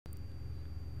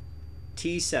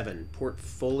T7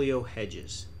 portfolio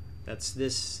hedges. That's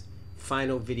this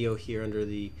final video here under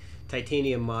the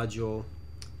titanium module.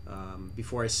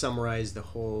 Before I summarize the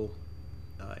whole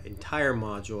entire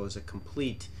module as a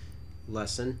complete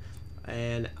lesson,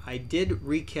 and I did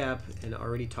recap and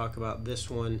already talk about this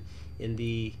one in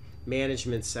the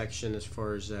management section as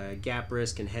far as gap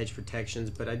risk and hedge protections,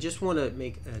 but I just want to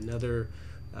make another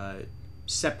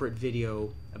separate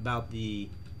video about the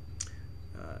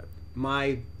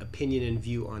my opinion and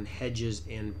view on hedges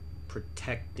and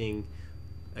protecting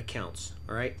accounts.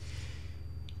 All right,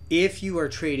 if you are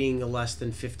trading less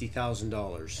than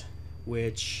 $50,000,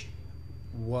 which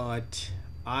what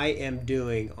I am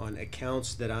doing on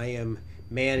accounts that I am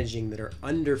managing that are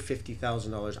under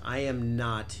 $50,000, I am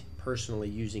not personally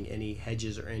using any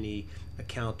hedges or any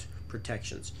account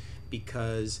protections,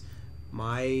 because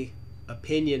my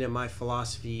opinion and my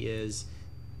philosophy is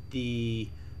the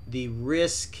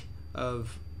risk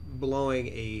of blowing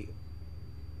a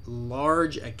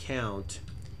large account.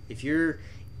 If you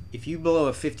blow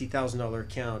a $50,000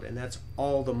 account and that's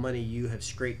all the money you have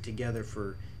scraped together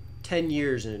for 10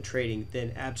 years in trading,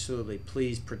 then absolutely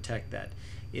please protect that.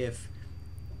 If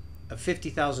a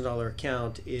 $50,000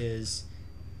 account is,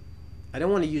 I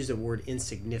don't want to use the word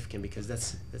insignificant because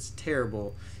that's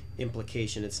terrible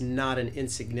implication. It's not an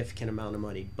insignificant amount of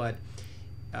money, but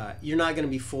you're not going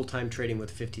to be full-time trading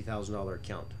with a $50,000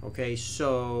 account. Okay,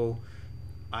 so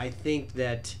I think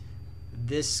that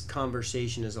this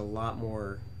conversation is a lot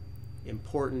more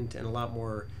important and a lot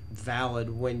more valid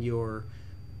when you're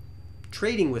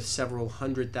trading with several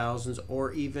hundred thousands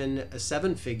or even a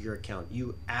seven-figure account.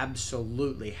 You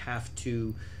absolutely have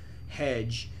to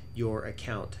hedge your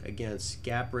account against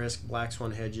gap risk, black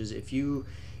swan hedges. If you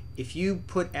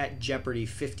put at jeopardy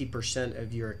 50%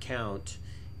 of your account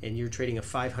and you're trading a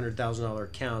 $500,000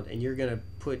 account and you're going to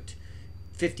put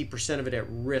 50% of it at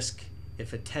risk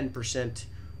if a 10%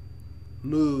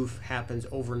 move happens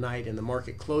overnight and the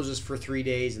market closes for 3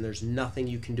 days and there's nothing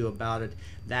you can do about it,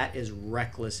 that is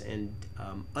reckless and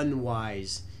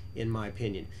unwise in my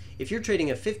opinion. If you're trading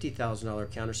a $50,000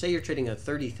 account, or say you're trading a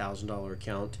 $30,000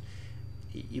 account,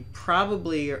 you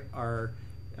probably are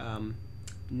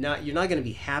you're not going to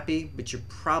be happy, but you're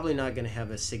probably not going to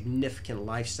have a significant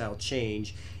lifestyle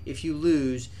change if you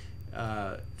lose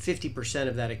 50%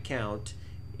 of that account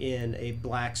in a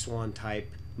black swan type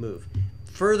move.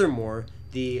 Furthermore,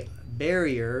 the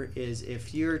barrier is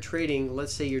if you're trading,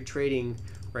 let's say you're trading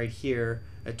right here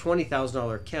a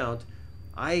 $20,000 account,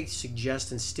 I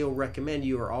suggest and still recommend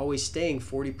you are always staying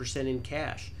 40% in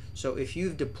cash. So if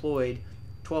you've deployed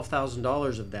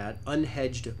 $12,000 of that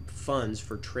unhedged funds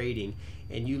for trading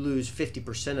and you lose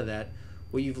 50% of that,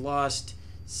 well, you've lost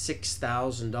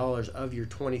 $6,000 of your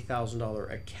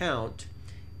 $20,000 account,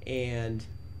 and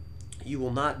you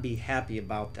will not be happy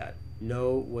about that.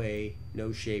 No way,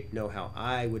 no shape, no how.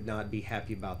 I would not be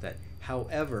happy about that.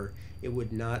 However, it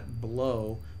would not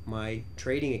blow my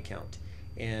trading account.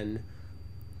 And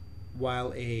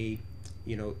while a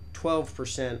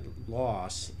 12%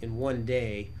 loss in one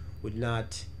day would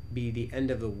not be the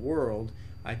end of the world,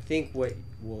 I think what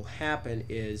will happen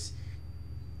is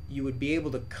you would be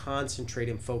able to concentrate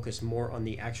and focus more on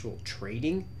the actual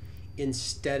trading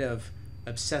instead of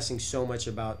obsessing so much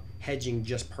about hedging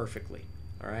just perfectly.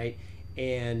 All right,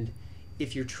 and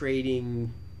if you're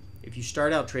trading, if you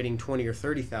start out trading 20 or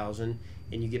 30,000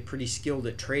 and you get pretty skilled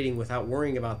at trading without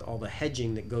worrying about all the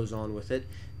hedging that goes on with it,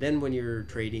 then when you're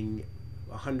trading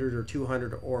 100 or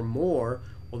 200 or more,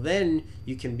 well, then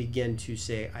you can begin to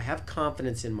say, I have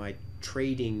confidence in my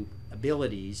trading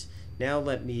abilities. Now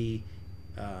let me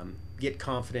get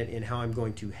confident in how I'm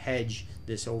going to hedge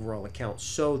this overall account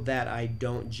so that I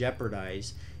don't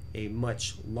jeopardize a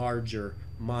much larger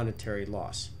monetary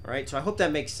loss. All right, so I hope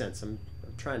that makes sense. I'm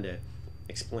trying to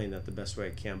explain that the best way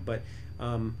I can. But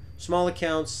small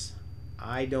accounts,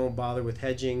 I don't bother with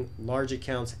hedging. Large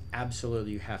accounts,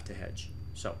 absolutely you have to hedge.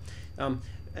 So,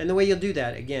 and the way you'll do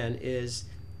that, again, is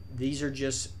these are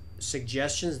just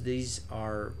suggestions. These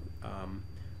are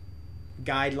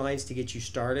guidelines to get you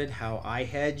started, how I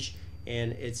hedge,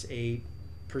 and it's a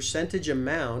percentage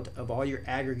amount of all your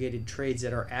aggregated trades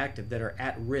that are active, that are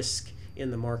at risk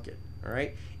in the market. All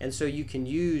right, and so you can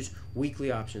use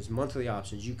weekly options, monthly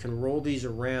options. You can roll these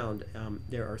around.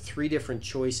 There are 3 different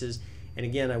choices, and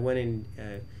again, I went in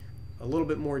a little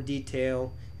bit more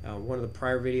detail. One of the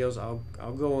prior videos,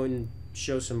 I'll go and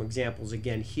show some examples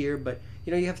again here, but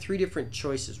you have 3 different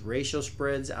choices: ratio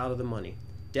spreads, out of the money;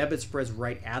 debit spreads,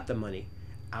 right at the money;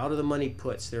 out of the money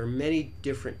puts. There are many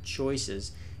different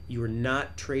choices. You are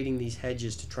not trading these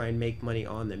hedges to try and make money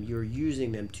on them. You're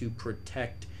using them to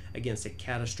protect against a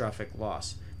catastrophic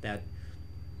loss that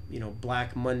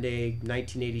Black Monday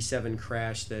 1987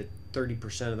 crash that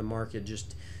 30% of the market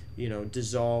just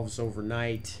dissolves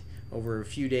overnight, over a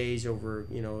few days, over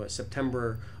a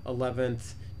September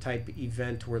 11th type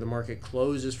event where the market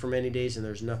closes for many days and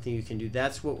there's nothing you can do.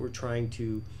 That's what we're trying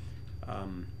to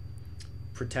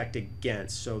protect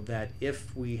against, so that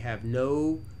if we have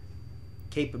no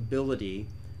capability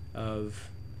of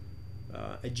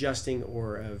adjusting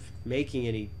or of making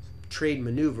any trade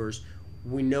maneuvers,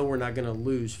 we know we're not going to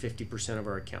lose 50% of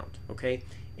our account. Okay,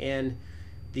 and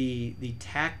the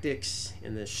tactics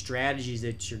and the strategies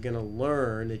that you're going to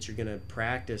learn, that you're going to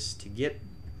practice to get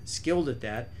skilled at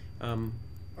that,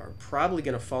 are probably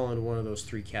going to fall into one of those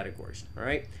three categories. All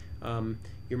right,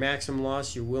 your maximum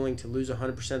loss, you're willing to lose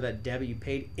 100% of that debit you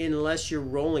paid unless you're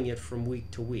rolling it from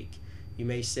week to week. You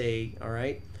may say, all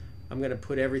right, I'm going to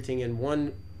put everything in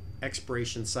one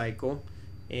expiration cycle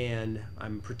and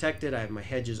I'm protected, I have my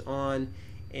hedges on,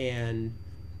 and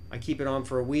I keep it on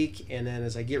for a week, and then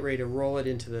as I get ready to roll it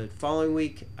into the following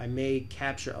week, I may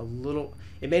capture a little.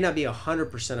 It may not be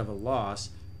 100% of a loss,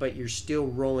 but you're still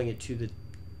rolling it to the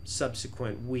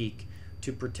subsequent week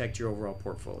to protect your overall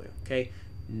portfolio. Okay,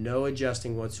 no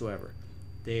adjusting whatsoever.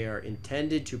 They are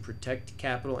intended to protect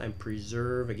capital and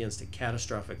preserve against a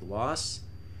catastrophic loss.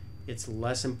 It's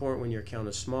less important when your account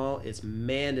is small. It's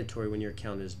mandatory when your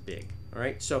account is big. All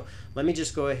right, so let me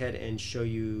just go ahead and show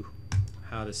you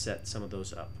how to set some of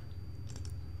those up.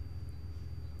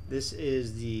 This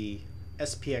is the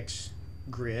SPX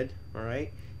grid, all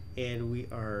right, and we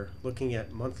are looking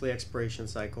at monthly expiration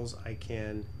cycles. I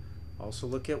can also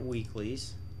look at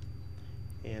weeklies,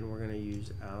 and we're going to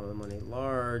use out of the money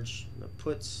large, the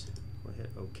puts. We'll hit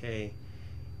OK,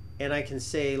 and I can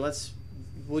say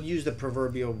we'll use the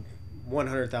proverbial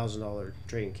 $100,000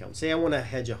 trading account. Say I want to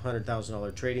hedge a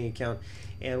 $100,000 trading account,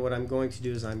 and what I'm going to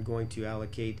do is I'm going to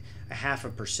allocate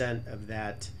 0.5% of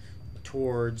that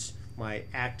towards my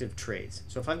active trades.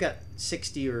 So if I've got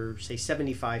 60 or say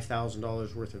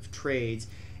 $75,000 worth of trades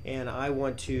and I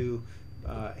want to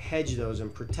hedge those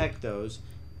and protect those,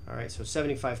 all right, so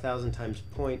 75,000 times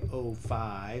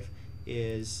 0.05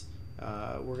 is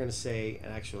we're going to say,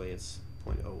 and actually it's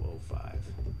 0.005.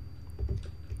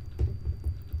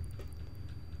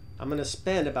 I'm going to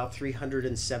spend about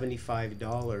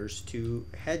 $375 to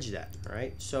hedge that. All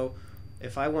right, so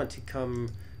if I want to come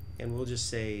and we'll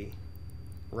just say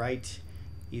write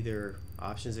either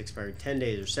options expiring 10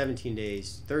 days or 17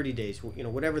 days, 30 days,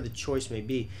 whatever the choice may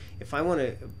be. If I want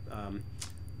to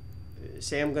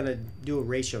say I'm going to do a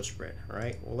ratio spread, all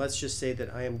right, well, let's just say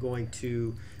that I am going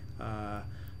to I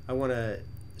want to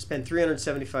spend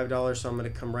 $375, so I'm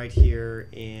going to come right here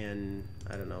and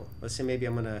I don't know, let's say maybe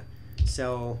I'm going to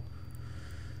sell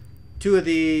 2 of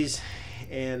these,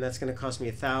 and that's going to cost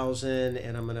me $1,000,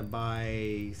 and I'm going to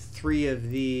buy 3 of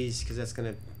these because that's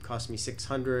going to cost me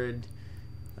 $600.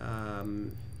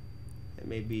 It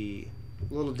may be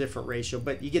a little different ratio,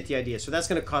 but you get the idea. So that's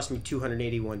going to cost me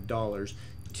 $281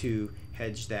 to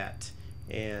hedge that.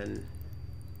 And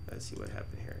let's see what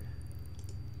happened here.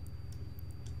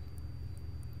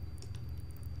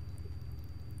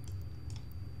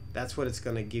 That's what it's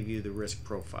going to give you, the risk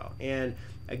profile. And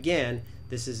again,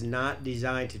 this is not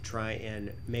designed to try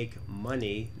and make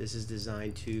money. This is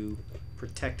designed to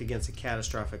protect against a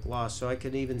catastrophic loss. So I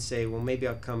could even say, well, maybe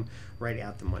I'll come right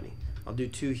at the money. I'll do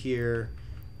 2 here.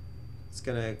 It's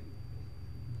going to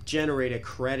generate a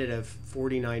credit of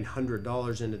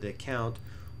 $4,900 into the account.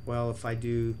 Well, if I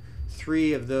do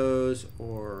 3 of those,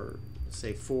 or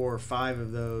say 4 or 5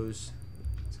 of those,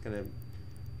 it's going to,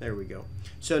 there we go.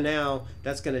 So now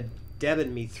that's going to debit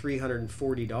me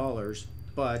 $340,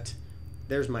 but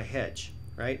there's my hedge,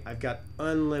 right? I've got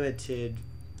unlimited.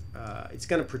 It's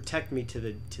going to protect me to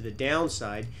the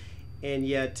downside, and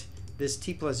yet this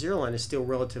T+0 line is still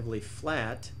relatively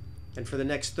flat. And for the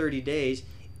next 30 days,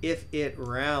 if it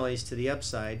rallies to the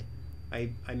upside,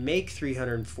 I make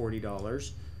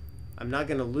 $340. I'm not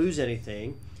going to lose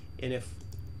anything, and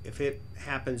if it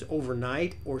happens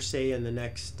overnight, or say in the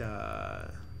next, I'm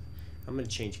going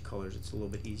to change colors. It's a little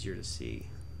bit easier to see.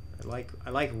 I like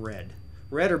red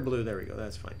or blue. There we go.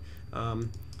 That's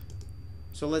fine.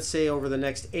 So let's say over the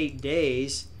next 8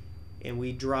 days, and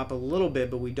we drop a little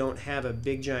bit, but we don't have a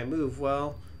big giant move.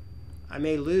 Well, I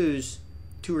may lose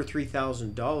 $2,000 or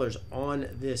 $3,000 on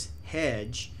this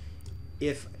hedge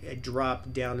if it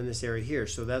dropped down in this area here.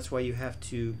 So that's why you have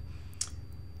to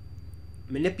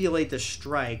manipulate the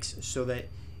strikes so that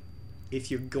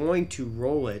if you're going to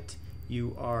roll it,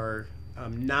 you are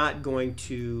not going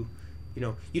to,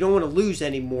 you don't want to lose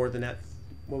any more than that,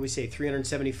 what we say,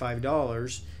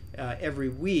 $375 every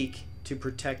week to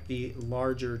protect the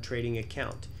larger trading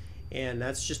account. and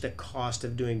that's just a cost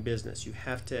of doing business. You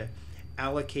have to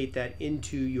allocate that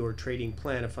into your trading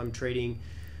plan. If I'm trading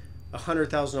a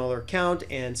 $100,000 account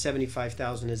and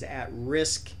 $75,000 is at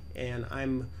risk, and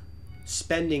I'm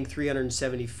spending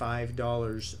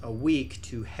 $375 a week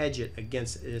to hedge it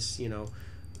against this,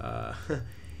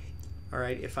 all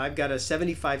right, if I've got a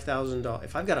 $75,000,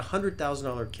 if I've got a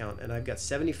 $100,000 account and I've got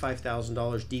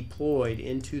 $75,000 deployed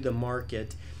into the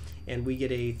market, and we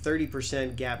get a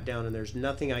 30% gap down and there's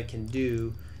nothing I can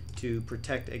do to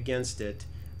protect against it,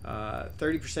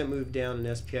 30% move down in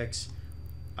SPX,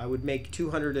 I would make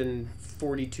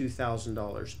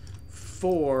 $242,000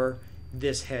 for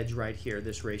this hedge right here,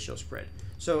 this ratio spread.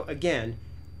 So again,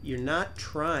 you're not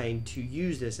trying to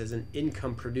use this as an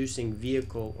income producing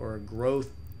vehicle or a growth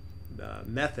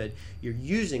method. You're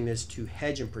using this to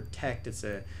hedge and protect. It's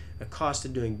a cost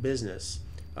of doing business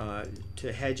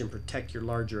to hedge and protect your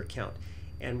larger account.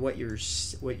 And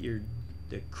the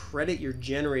credit you're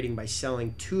generating by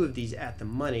selling 2 of these at the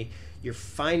money, you're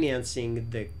financing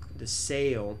the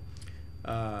sale,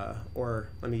 or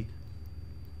let me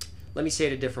say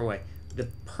it a different way. The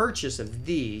purchase of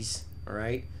these, all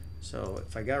right, so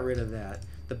if I got rid of that,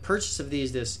 the purchase of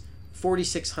these, this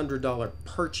 $4,600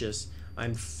 purchase,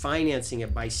 I'm financing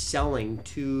it by selling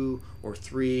 2 or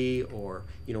 3 or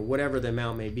whatever the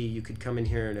amount may be. You could come in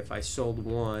here, and if I sold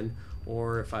 1,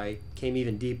 or if I came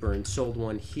even deeper and sold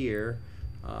 1 here,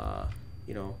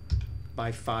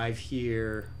 buy 5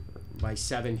 here, buy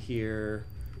 7 here,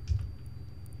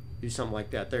 do something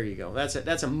like that. There you go.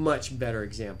 That's a much better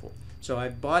example. So I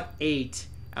bought 8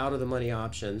 out of the money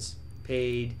options,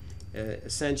 paid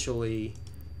essentially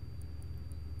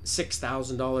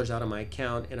 $6,000 out of my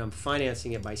account, and I'm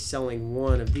financing it by selling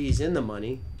 1 of these in the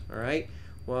money. All right,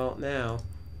 well, now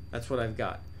that's what I've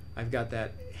got. I've got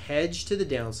that hedge to the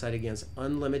downside against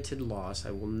unlimited loss.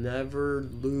 I will never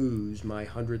lose my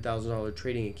 $100,000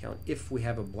 trading account if we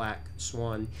have a black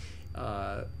swan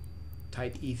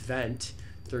type event,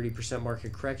 30%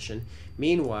 market correction.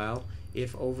 Meanwhile,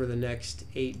 if over the next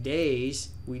 8 days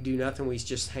we do nothing, we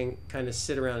just kind of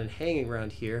sit around and hang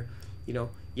around here,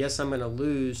 yes, I'm going to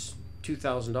lose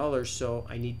 $2,000, so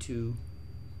I need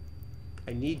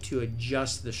to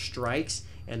adjust the strikes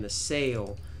and the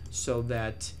sale so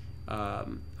that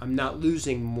I'm not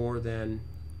losing more than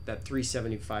that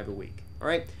 $375 a week. All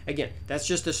right, again, that's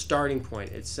just a starting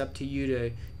point. It's up to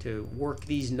you to work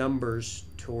these numbers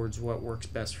towards what works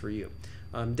best for you.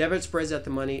 Debit spreads at the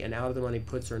money and out of the money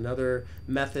puts are another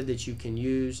method that you can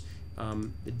use.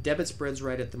 The debit spreads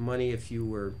right at the money, if you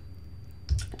were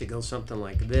to go something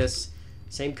like this,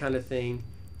 same kind of thing.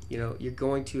 You're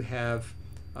going to have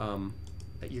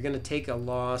you're going to take a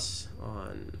loss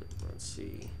on, let's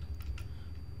see,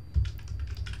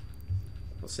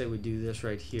 let's say we do this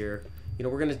right here.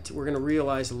 We're going to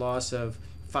realize a loss of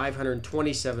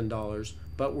 $527,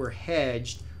 but we're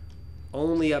hedged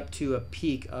only up to a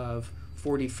peak of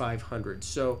 4,500.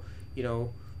 So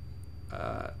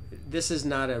this is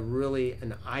not really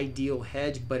an ideal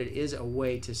hedge, but it is a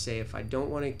way to say, if I don't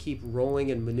want to keep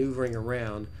rolling and maneuvering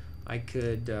around, I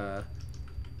could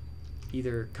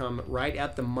either come right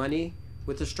at the money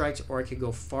with the strikes, or I could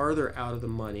go farther out of the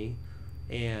money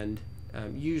and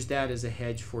use that as a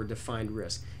hedge for defined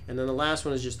risk. And then the last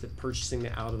one is just the purchasing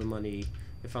the out of the money.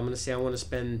 If I'm going to say I want to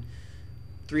spend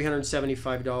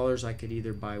 $375, I could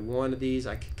either buy 1 of these.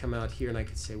 I could come out here and I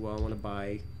could say, well, I want to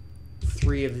buy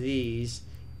 3 of these,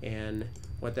 and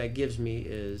what that gives me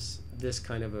is this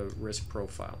kind of a risk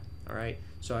profile. All right,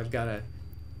 so I've got a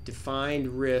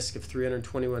defined risk of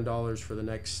 $321 for the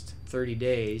next 30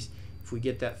 days. If we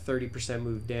get that 30%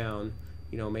 move down,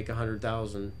 make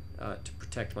 $100,000 to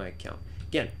protect my account.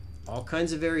 Again, all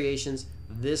kinds of variations.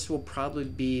 This will probably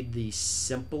be the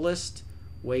simplest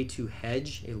way to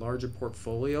hedge a larger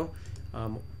portfolio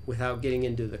without getting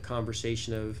into the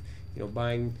conversation of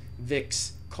buying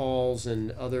VIX calls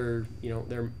and other,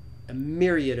 there are a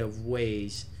myriad of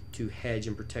ways to hedge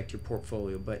and protect your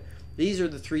portfolio, but these are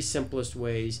the 3 simplest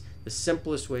ways. The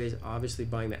simplest way is obviously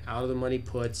buying the out of the money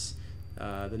puts.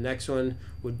 The next one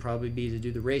would probably be to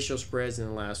do the ratio spreads, and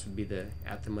the last would be the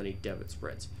at the money debit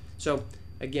spreads. So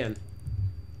again,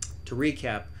 to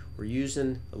recap, we're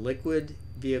using a liquid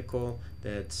vehicle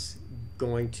that's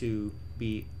going to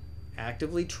be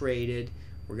actively traded.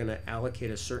 We're going to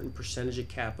allocate a certain percentage of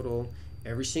capital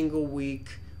every single week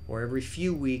or every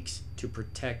few weeks to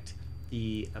protect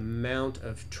the amount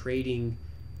of trading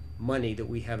money that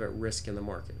we have at risk in the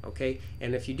market. Okay,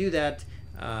 and if you do that,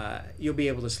 you'll be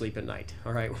able to sleep at night,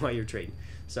 all right, while you're trading.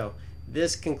 So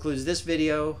this concludes this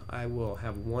video. I will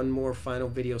have one more final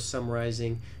video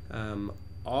summarizing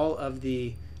all of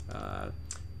the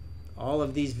all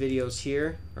of these videos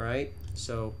here, all right?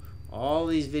 So all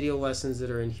these video lessons that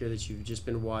are in here that you've just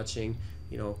been watching,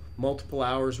 you know, multiple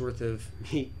hours worth of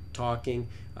me talking.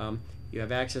 You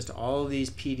have access to all of these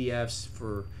PDFs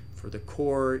for the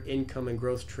core income and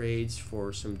growth trades,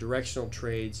 for some directional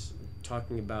trades,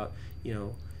 talking about, you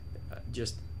know,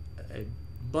 just a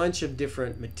bunch of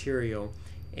different material.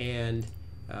 And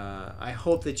I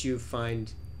hope that you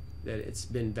find that it's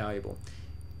been valuable.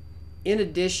 In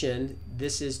addition,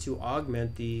 this is to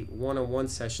augment the one-on-one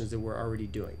sessions that we're already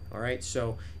doing. All right,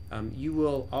 so you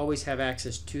will always have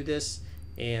access to this,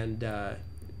 and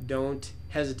don't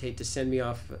hesitate to send me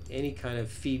off any kind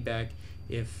of feedback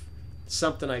if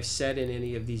something I've said in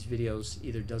any of these videos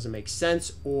either doesn't make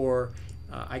sense, or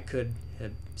I could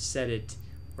have said it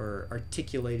or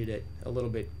articulated it a little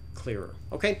bit clearer.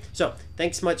 Okay, so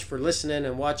thanks much for listening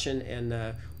and watching,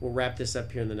 and we'll wrap this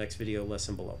up here in the next video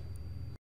lesson below.